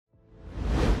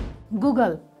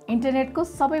Google इन्टरनेटको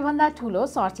सबैभन्दा ठूलो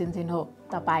सर्च इन्जिन हो।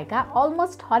 तपाईका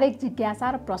अलमोस्ट हरेक जिज्ञासा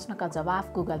र प्रश्नका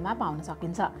जवाफ गुगलमा पाउन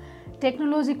सकिन्छ।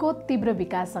 टेक्नोलोजीको तीव्र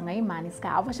विकाससँगै मानिसका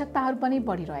आवश्यकताहरू पनि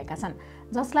बढिरहेका छन्,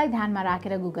 जसलाई ध्यानमा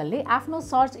राखेर गुगलले आफ्नो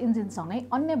सर्च इन्जिनसँगै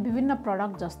अन्य विभिन्न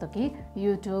प्रडक्ट जस्तो कि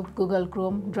YouTube, Google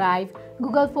Chrome, drive,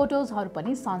 Google फोटोजहरू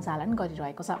पनि सञ्चालन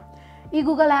गरिरहेको छ। यी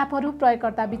गुगल एपहरू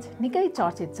प्रयोगकर्ताबीच निकै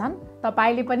चर्चित छन्।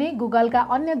 तपाईले पनि गुगलका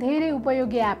अन्य धेरै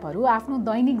उपयोगी एपहरू आफ्नो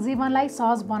दैनिक जीवनलाई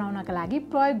सहज बनाउनका लागि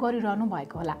प्रयोग गरिरहनु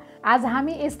भएको होला। आज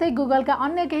हामी यस्तै गुगलका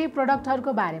अन्य केही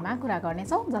प्रोडक्टहरूको बारेमा कुरा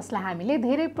गर्नेछौँ, जसलाई हामीले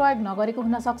धेरै प्रयोग नगरेको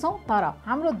हुन सक्छौँ तर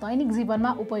हाम्रो दैनिक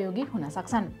जीवनमा उपयोगी हुन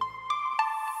सक्छन्।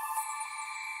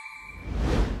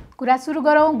 कुरा सुरु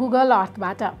गरौँ गुगल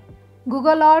अर्थबाट।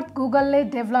 गुगल अर्थ गुगलले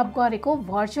डेभलप गरेको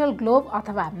भर्चुअल ग्लोब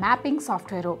अथवा म्यापिङ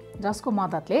सफ्टवेयर हो, जसको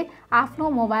मद्दतले आफ्नो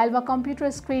मोबाइल वा कम्प्युटर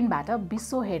स्क्रिनबाट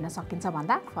विश्व हेर्न सकिन्छ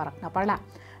भन्दा फरक नपर्ला।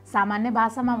 सामान्य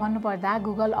भाषामा भन्नुपर्दा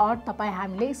गुगल अर्थ तपाईँ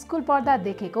हामीले स्कुल पढ्दा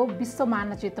देखेको विश्व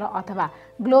मानचित्र अथवा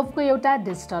ग्लोबको एउटा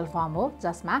डिजिटल फर्म हो,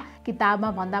 जसमा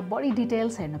किताबमा भन्दा बढी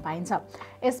डिटेल्स हेर्न पाइन्छ।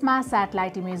 यसमा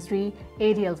स्याटेलाइट इमेजरी,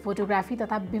 एरियल फोटोग्राफी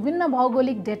तथा विभिन्न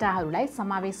भौगोलिक डेटाहरूलाई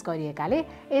समावेश गरिएकाले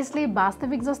यसले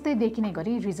वास्तविक जस्तै देखिने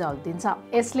गरी रिजल्ट दिन्छ।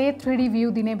 यसले 3D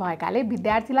भ्यू दिने भएकाले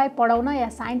विद्यार्थीलाई पढाउन या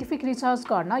साइन्टिफिक रिसर्च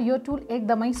गर्न यो टुल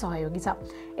एकदमै सहयोगी छ।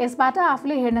 यसबाट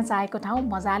आफूले हेर्न चाहेको ठाउँ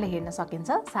मजाले हेर्न सकिन्छ,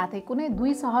 साथै कुनै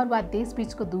दुई सहर वा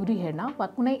देशबीचको दूरी हेर्न वा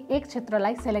कुनै एक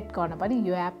क्षेत्रलाई सेलेक्ट गर्न पनि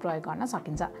यो एप प्रयोग गर्न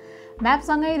सकिन्छ।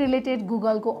 म्यापसँगै रिलेटेड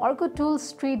गुगलको अर्को टुल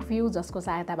स्ट्रिट भ्यू, जसको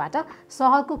सहायताबाट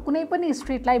सहरको कुनै पनि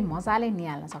स्ट्रिटलाई मजाले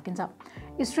निहाल्न सकिन्छ।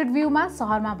 स्ट्रिट भ्यूमा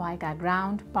सहरमा भएका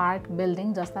ग्राउन्ड, पार्क,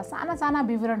 बिल्डिङ जस्ता साना साना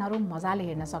विवरणहरू मजाले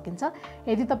हेर्न सकिन्छ।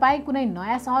 यदि तपाईँ कुनै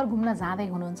नयाँ सहर घुम्न जाँदै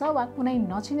हुनुहुन्छ वा कुनै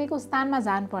नचिनेको स्थानमा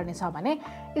जानुपर्ने छ भने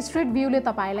स्ट्रिट भ्यूले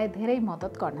तपाईँलाई धेरै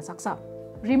मद्दत गर्न सक्छ।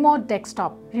 रिमोट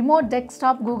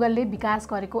डेस्कटप गुगलले विकास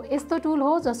गरेको यस्तो टुल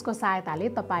हो जसको सहायताले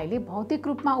तपाईँले भौतिक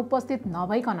रूपमा उपस्थित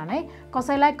नभइकन नै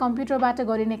कसैलाई कम्प्युटरबाट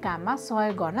गरिने काममा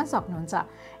सहयोग गर्न सक्नुहुन्छ।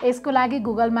 यसको लागि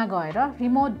गुगलमा गएर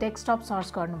रिमोट डेस्कटप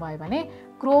सर्च गर्नुभयो भने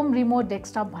क्रोम रिमोट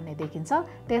डेस्कटप भन्ने देखिन्छ।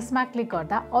 त्यसमा क्लिक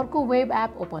गर्दा अर्को वेब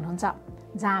एप ओपन हुन्छ,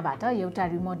 जहाँबाट एउटा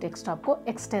रिमोट डेस्कटपको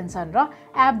एक्सटेन्सन र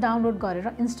एप डाउनलोड गरेर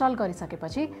इन्स्टल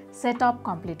गरिसकेपछि सेटअप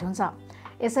कम्प्लिट हुन्छ।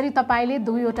 यसरी तपाईँले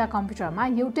दुईवटा कम्प्युटरमा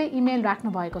एउटै इमेल राख्नु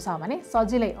भएको छ भने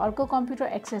सजिलै अर्को कम्प्युटर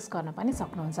एक्सेस गर्न पनि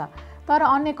सक्नुहुन्छ। तर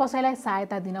अन्य कसैलाई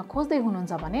सहायता दिन खोज्दै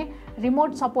हुनुहुन्छ भने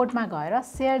रिमोट सपोर्टमा गएर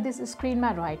सेयर दिस स्क्रिनमा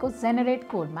रहेको जेनेरेट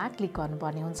कोडमा क्लिक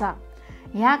गर्नुपर्ने हुन्छ।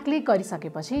 यहाँ क्लिक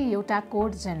गरिसकेपछि एउटा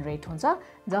कोड जेनेरेट हुन्छ,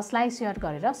 जसलाई सेयर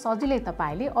गरेर सजिलै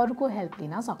तपाईँले अरूको हेल्प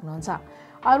लिन सक्नुहुन्छ।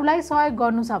 अरूलाई सहयोग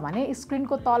गर्नु छ भने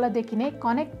स्क्रिनको तल देखिने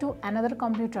कनेक्ट टु अनदर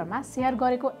कम्प्युटरमा सेयर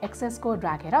गरेको एक्सेस कोड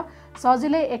राखेर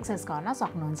सजिलै एक्सेस गर्न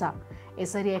सक्नुहुन्छ।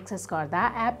 यसरी एक्सेस गर्दा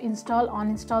एप इन्स्टल,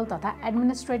 अनइन्स्टल तथा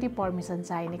एडमिनिस्ट्रेटिभ पर्मिसन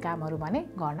चाहिने कामहरू भने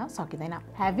गर्न सकिँदैन।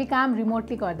 हेभी काम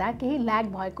रिमोटली गर्दा केही ल्याग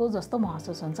भएको जस्तो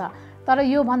महसुस हुन्छ, तर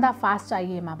यो भन्दा फास्ट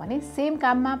चाहिएमा भने सेम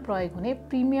काममा प्रयोग हुने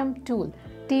प्रिमियम टुल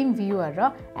टिम भ्युअर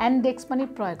र एन्डेक्स पनि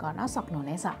प्रयोग गर्न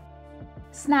सक्नुहुनेछ।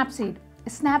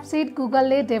 स्न्यापसिड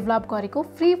गुगलले डेभलप गरेको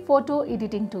फ्री फोटो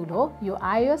एडिटिङ टुल हो। यो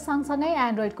iOS सँगसँगै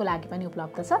एन्ड्रोइडको लागि पनि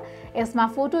उपलब्ध छ। यसमा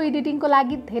फोटो एडिटिङको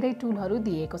लागि धेरै टुलहरू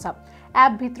दिएको छ।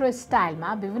 एपभित्र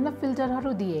स्टाइलमा विभिन्न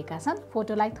फिल्टरहरू दिएका छन्।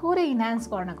 फोटोलाई थोरै इन्हान्स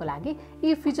गर्नको लागि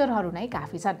यी फिचरहरू नै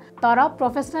काफी छन्, तर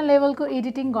प्रोफेसनल लेभलको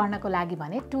एडिटिङ गर्नको लागि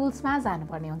भने टुल्समा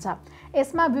जानुपर्ने हुन्छ।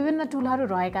 यसमा विभिन्न टुलहरू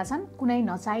रहेका छन्। कुनै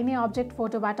नचाहिने अब्जेक्ट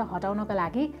फोटोबाट हटाउनको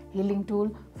लागि हिलिङ टुल,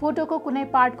 फोटोको कुनै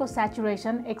पार्टको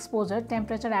स्याचुरेसन, एक्सपोजर,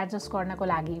 टेम्परेचर एडजस्ट गर्नको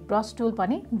लागि ब्रस टुल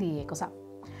पनि दिएको छ।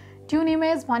 ट्युन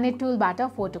इमेज भन्ने टुलबाट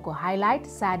फोटोको highlight,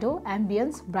 shadow,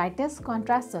 ambience, brightness,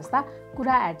 contrast जस्ता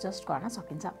कुरा एडजस्ट गर्न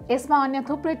सकिन्छ। यसमा अन्य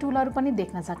थुप्रै टुलहरू पनि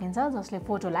देख्न सकिन्छ, जसले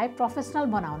फोटोलाई प्रोफेसनल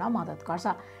बनाउन मद्दत गर्छ।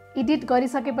 एडिट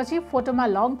गरिसकेपछि फोटोमा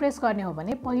लङ प्रेस गर्ने हो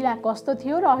भने पहिला कस्तो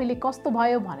थियो र अहिले कस्तो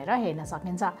भयो भनेर हेर्न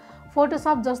सकिन्छ।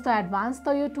 फोटोसप जस्तो एडभान्स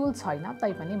त यो टुल छैन,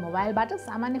 तैपनि मोबाइलबाट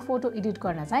सामान्य फोटो एडिट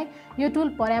गर्न चाहिँ यो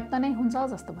टुल पर्याप्त नै हुन्छ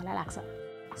जस्तो मलाई लाग्छ।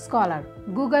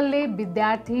 स्कलर गुगलले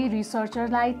विद्यार्थी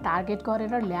रिसर्चरलाई टार्गेट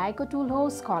गरेर ल्याएको टुल हो।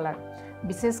 स्कलर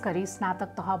विशेष गरी स्नातक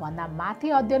तहभन्दा माथि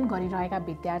अध्ययन गरिरहेका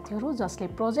विद्यार्थीहरू जसले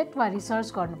प्रोजेक्ट वा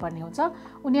रिसर्च गर्नुपर्ने हुन्छ,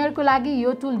 उनीहरूको लागि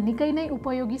यो टुल निकै नै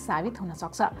उपयोगी साबित हुन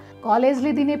सक्छ।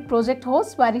 कलेजले दिने प्रोजेक्ट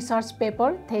होस् वा रिसर्च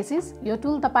पेपर, थेसिस, यो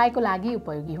टुल तपाईँको लागि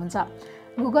उपयोगी हुन्छ।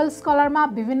 गुगल स्कलरमा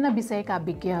विभिन्न विषयका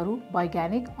विज्ञहरू,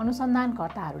 वैज्ञानिक,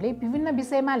 अनुसन्धानकर्ताहरूले विभिन्न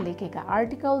विषयमा लेखेका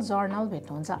आर्टिकल, जर्नल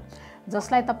भेट्नुहुन्छ,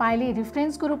 जसलाई तपाईँले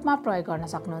रिफरेन्सको रूपमा प्रयोग गर्न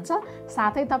सक्नुहुन्छ।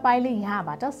 साथै तपाईँले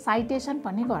यहाँबाट साइटेसन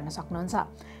पनि गर्न सक्नुहुन्छ।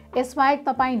 यसबाहेक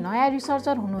तपाईँ नयाँ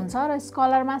रिसर्चर हुनुहुन्छ र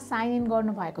स्कलरमा साइन इन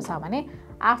गर्नुभएको छ भने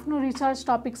आफ्नो रिसर्च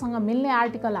टपिकसँग मिल्ने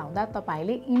आर्टिकल आउँदा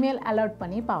तपाईँले इमेल अलर्ट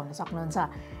पनि पाउन सक्नुहुन्छ।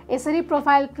 यसरी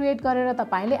प्रोफाइल क्रिएट गरेर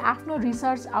तपाईँले आफ्नो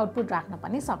रिसर्च आउटपुट राख्न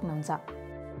पनि सक्नुहुन्छ।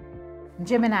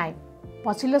 जेमिनाई।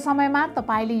 पछिल्लो समयमा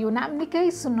तपाईले यो नाम निकै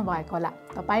सुन्नुभएको होला।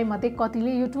 तपाईमध्ये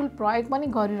कतिले यो टुल प्रयोग पनि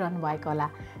गरिरहनु भएको होला।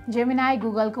 जेमिनाई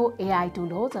गुगलको एआई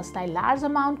टुल हो जसलाई लार्ज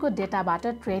अमाउन्टको डेटाबाट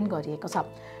ट्रेन गरिएको छ।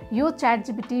 यो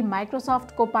च्याटजीपीटी,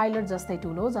 माइक्रोसफ्ट कोपाइलट जस्तै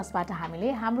टुल हो जसबाट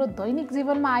हामीले हाम्रो दैनिक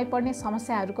जीवनमा आइपर्ने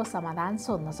समस्याहरूको समाधान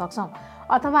सोध्न सक्छौं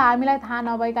अथवा हामीलाई थाहा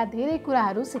नभएका धेरै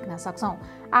कुराहरू सिक्न सक्छौं।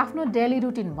 आफ्नो डेली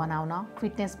रुटिन बनाउन,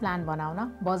 फिटनेस प्लान बनाउन,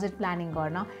 बजेट प्लानिङ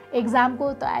गर्न,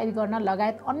 एक्जामको तयारी गर्न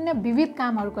लगायत अन्य विविध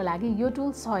कामहरूको लागि यो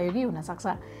टुल सहयोगी हुन सक्छ।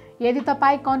 यदि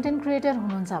तपाईँ कन्टेन्ट क्रिएटर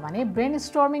हुनुहुन्छ भने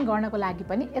ब्रेनस्टर्मिङ गर्नको लागि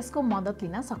पनि यसको मद्दत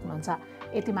लिन सक्नुहुन्छ।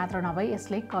 यति मात्र नभई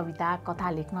यसले कविता, कथा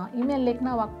लेख्न, इमेल लेख्न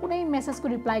वा कुनै मेसेजको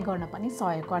रिप्लाई गर्न पनि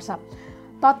सहयोग गर्छ।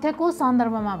 तथ्यको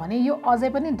सन्दर्भमा भने यो अझै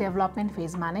पनि डेभलपमेन्ट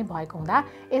फेजमा नै भएको हुँदा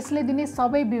यसले दिने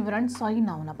सबै विवरण सही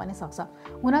नहुन पनि सक्छ।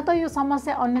 हुन त यो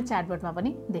समस्या अन्य च्याटबोटमा पनि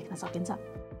देख्न सकिन्छ।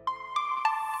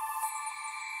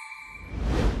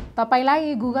 तपाईलाई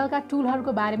यी गुगलका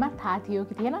टुलहरूको बारेमा थाहा थियो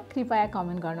कि थिएन? कृपया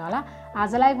कमेन्ट गर्नुहोला।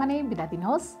 आजलाई भने बिदा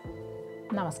दिनुहोस्।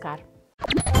 नमस्कार।